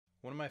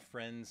One of my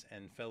friends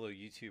and fellow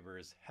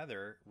YouTubers,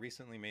 Heather,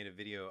 recently made a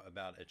video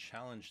about a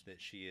challenge that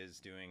she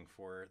is doing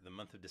for the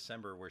month of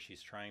December where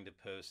she's trying to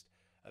post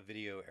a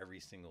video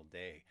every single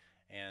day.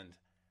 And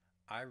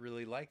I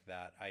really like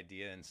that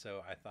idea, and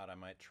so I thought I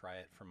might try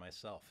it for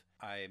myself.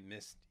 I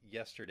missed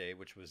yesterday,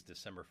 which was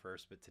December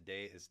 1st, but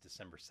today is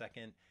December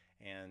 2nd,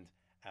 and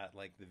at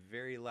like the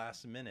very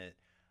last minute,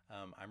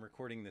 I'm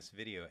recording this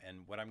video,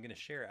 and what I'm going to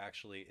share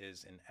actually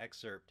is an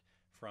excerpt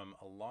from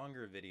a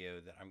longer video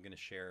that I'm going to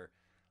share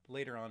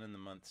later on in the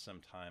month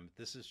sometime.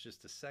 This is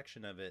just a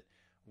section of it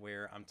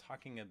where I'm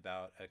talking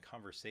about a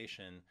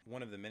conversation,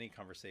 one of the many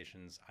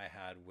conversations I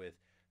had with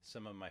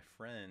some of my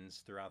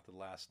friends throughout the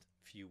last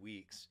few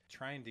weeks,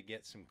 trying to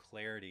get some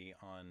clarity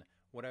on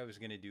what I was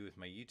going to do with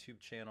my YouTube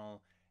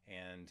channel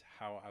and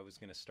how I was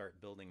going to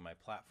start building my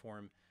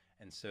platform.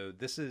 And so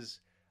this is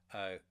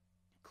a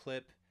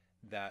clip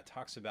that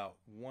talks about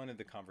one of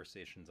the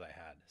conversations I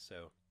had.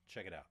 So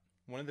check it out.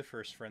 One of the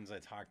first friends I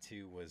talked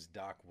to was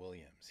Doc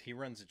Williams. He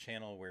runs a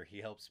channel where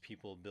he helps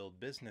people build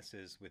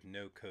businesses with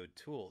no-code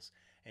tools,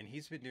 and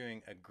he's been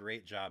doing a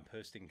great job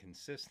posting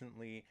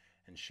consistently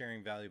and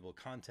sharing valuable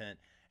content,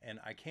 and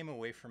I came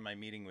away from my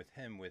meeting with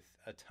him with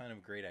a ton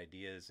of great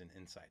ideas and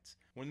insights.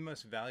 One of the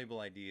most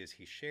valuable ideas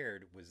he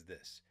shared was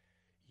this: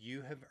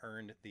 you have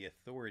earned the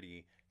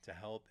authority to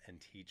help and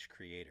teach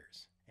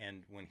creators.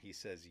 And when he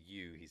says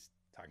you, he's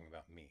talking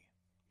about me.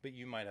 But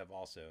you might have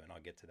also, and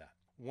I'll get to that.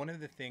 One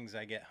of the things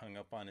I get hung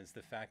up on is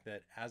the fact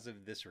that as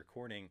of this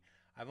recording,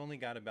 I've only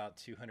got about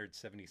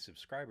 270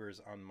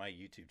 subscribers on my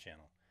YouTube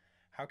channel.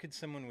 How could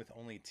someone with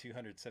only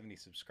 270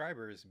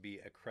 subscribers be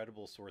a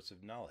credible source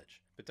of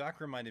knowledge? But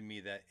Doc reminded me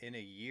that in a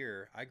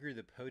year, I grew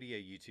the Podia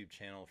YouTube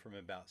channel from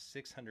about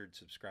 600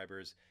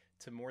 subscribers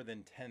to more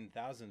than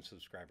 10,000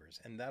 subscribers.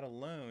 And that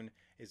alone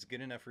is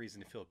good enough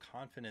reason to feel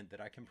confident that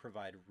I can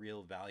provide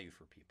real value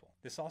for people.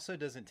 This also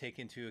doesn't take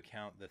into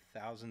account the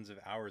thousands of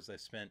hours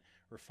I've spent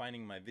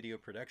refining my video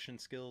production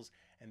skills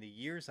and the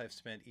years I've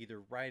spent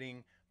either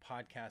writing,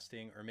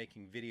 podcasting, or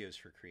making videos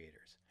for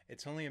creators.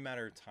 It's only a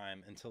matter of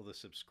time until the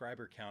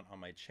subscriber count on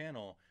my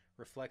channel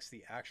reflects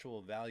the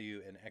actual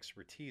value and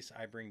expertise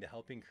I bring to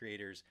helping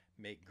creators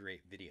make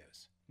great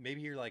videos.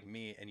 Maybe you're like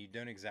me and you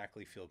don't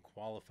exactly feel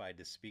qualified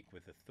to speak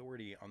with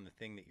authority on the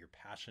thing that you're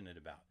passionate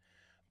about.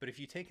 But if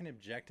you take an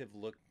objective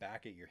look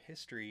back at your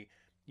history,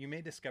 you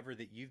may discover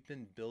that you've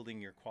been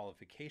building your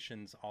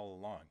qualifications all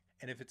along.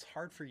 And if it's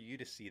hard for you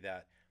to see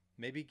that,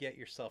 maybe get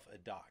yourself a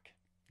doc.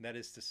 That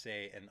is to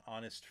say, an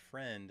honest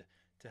friend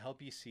to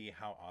help you see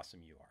how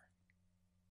awesome you are.